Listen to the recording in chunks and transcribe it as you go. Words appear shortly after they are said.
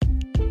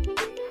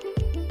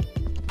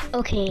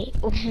Okay,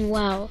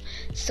 wow.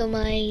 So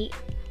my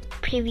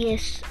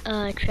previous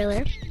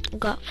trailer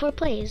got 4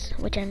 plays,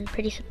 which I'm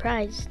pretty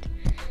surprised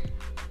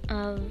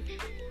of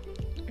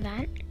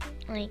that.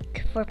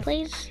 Like 4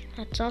 plays,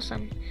 that's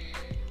awesome.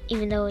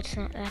 Even though it's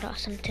not that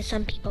awesome to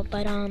some people,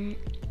 but I'm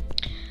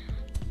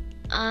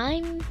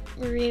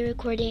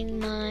re-recording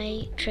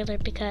my trailer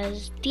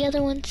because the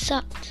other one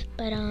sucked.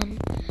 But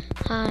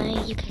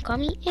hi, you can call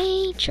me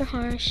H or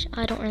Harsh.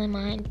 I don't really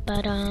mind,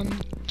 but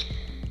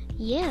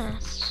yeah,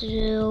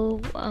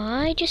 so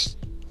I just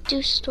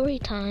do story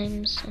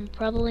times and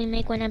probably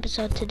make one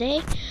episode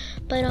today.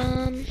 But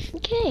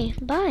okay,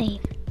 bye.